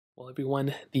Well,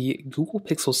 everyone, the Google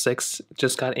Pixel 6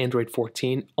 just got Android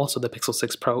 14, also the Pixel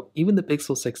 6 Pro, even the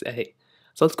Pixel 6a.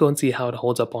 So let's go and see how it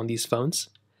holds up on these phones.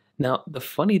 Now, the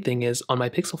funny thing is, on my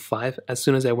Pixel 5, as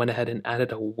soon as I went ahead and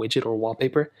added a widget or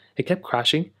wallpaper, it kept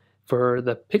crashing. For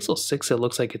the Pixel 6, it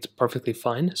looks like it's perfectly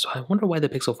fine, so I wonder why the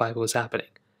Pixel 5 was happening.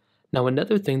 Now,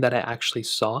 another thing that I actually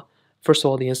saw, first of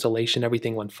all, the installation,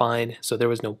 everything went fine, so there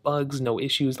was no bugs, no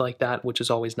issues like that, which is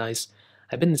always nice.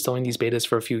 I've been installing these betas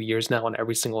for a few years now on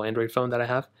every single Android phone that I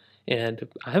have, and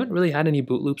I haven't really had any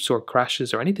boot loops or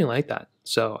crashes or anything like that.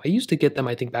 So I used to get them,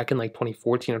 I think, back in like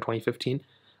 2014 or 2015,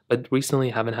 but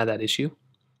recently I haven't had that issue.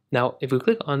 Now, if we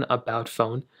click on About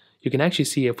Phone, you can actually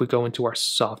see if we go into our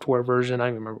software version, I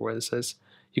don't remember where this is,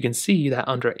 you can see that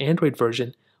under Android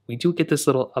version, we do get this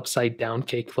little upside down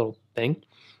cake little thing.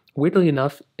 Weirdly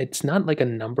enough, it's not like a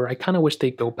number. I kind of wish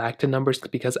they'd go back to numbers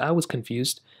because I was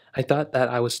confused. I thought that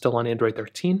I was still on Android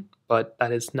 13, but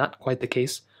that is not quite the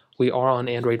case. We are on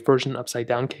Android version upside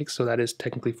down cake, so that is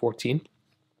technically 14.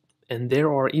 And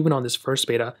there are, even on this first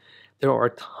beta, there are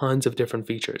tons of different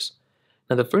features.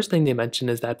 Now, the first thing they mentioned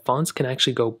is that fonts can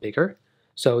actually go bigger.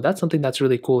 So that's something that's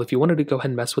really cool. If you wanted to go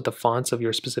ahead and mess with the fonts of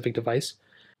your specific device,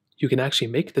 you can actually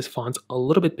make this font a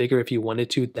little bit bigger if you wanted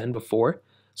to than before.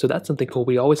 So that's something cool.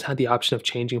 We always had the option of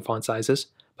changing font sizes,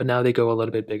 but now they go a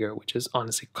little bit bigger, which is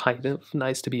honestly kind of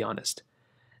nice, to be honest.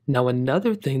 Now,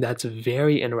 another thing that's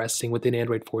very interesting within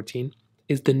Android 14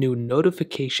 is the new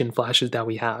notification flashes that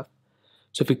we have.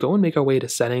 So if we go and make our way to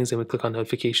settings and we click on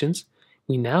notifications,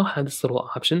 we now have this little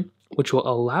option which will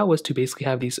allow us to basically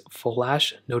have these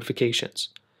flash notifications.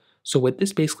 So what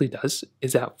this basically does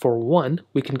is that, for one,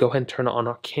 we can go ahead and turn on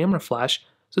our camera flash.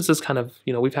 So this is kind of,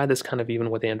 we've had this kind of even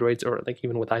with Androids or like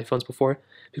even with iPhones before.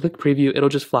 If you click preview, it'll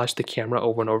just flash the camera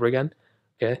over and over again.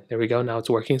 Okay, there we go. Now it's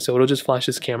working. So it'll just flash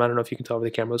this camera. I don't know if you can tell, over the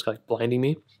camera was like blinding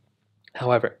me.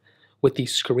 However, with the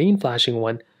screen flashing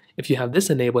one, if you have this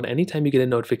enabled, anytime you get a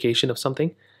notification of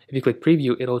something, if you click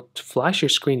preview, it'll flash your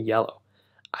screen yellow.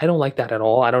 I don't like that at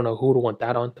all. I don't know who would want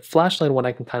that on. The flashlight one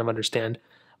I can kind of understand,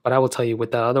 but I will tell you,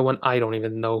 with that other one, I don't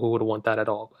even know who would want that at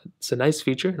all. But it's a nice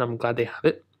feature, and I'm glad they have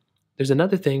it. There's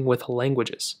another thing with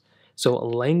languages. So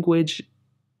language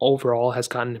overall has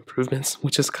gotten improvements,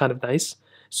 which is kind of nice.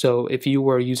 So if you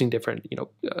were using different,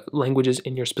 languages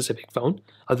in your specific phone,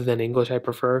 other than English,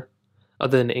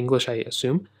 I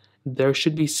assume, there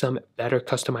should be some better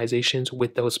customizations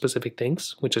with those specific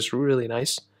things, which is really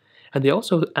nice. And they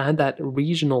also add that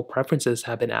regional preferences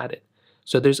have been added.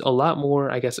 So there's a lot more,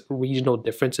 I guess, regional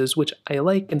differences, which I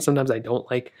like and sometimes I don't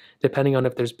like, depending on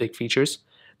if there's big features.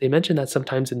 They mentioned that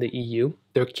sometimes in the EU,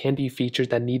 there can be features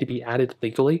that need to be added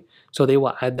legally, so they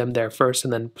will add them there first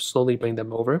and then slowly bring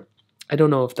them over. I don't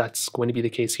know if that's going to be the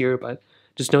case here, but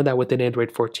just know that within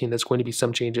Android 14, there's going to be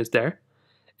some changes there.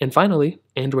 And finally,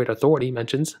 Android Authority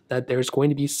mentions that there's going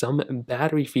to be some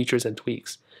battery features and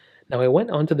tweaks. Now, I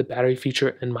went onto the battery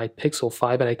feature in my Pixel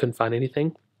 5 and I couldn't find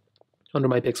anything. Under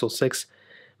my Pixel 6,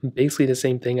 basically the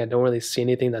same thing. I don't really see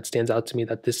anything that stands out to me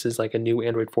that this is like a new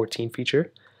Android 14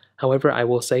 feature. However, I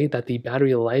will say that the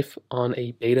battery life on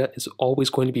a beta is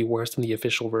always going to be worse than the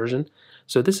official version.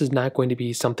 So this is not going to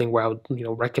be something where I would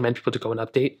recommend people to go and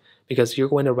update, because you're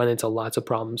going to run into lots of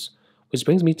problems. Which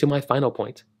brings me to my final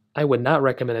point. I would not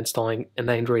recommend installing an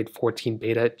Android 14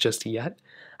 beta just yet.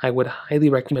 I would highly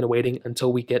recommend waiting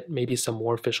until we get maybe some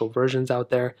more official versions out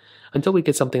there, until we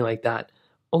get something like that.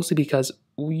 Mostly because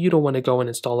you don't want to go and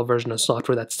install a version of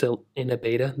software that's still in a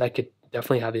beta that could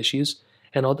definitely have issues.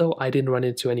 And although I didn't run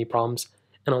into any problems,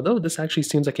 and although this actually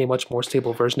seems like a much more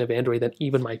stable version of Android than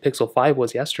even my Pixel 5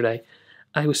 was yesterday,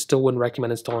 I still wouldn't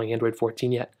recommend installing Android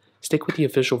 14 yet. Stick with the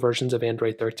official versions of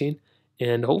Android 13,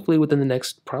 and hopefully within the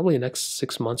next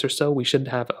 6 months or so, we should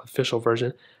have an official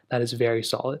version that is very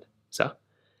solid. So,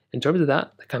 in terms of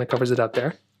that kind of covers it up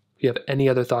there. If you have any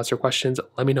other thoughts or questions,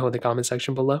 let me know in the comment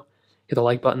section below. Hit the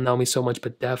like button, that would mean so much,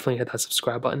 but definitely hit that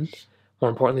subscribe button. More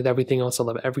importantly than everything else, I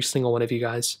love every single one of you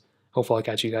guys. Hopefully I'll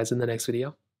catch you guys in the next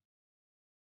video.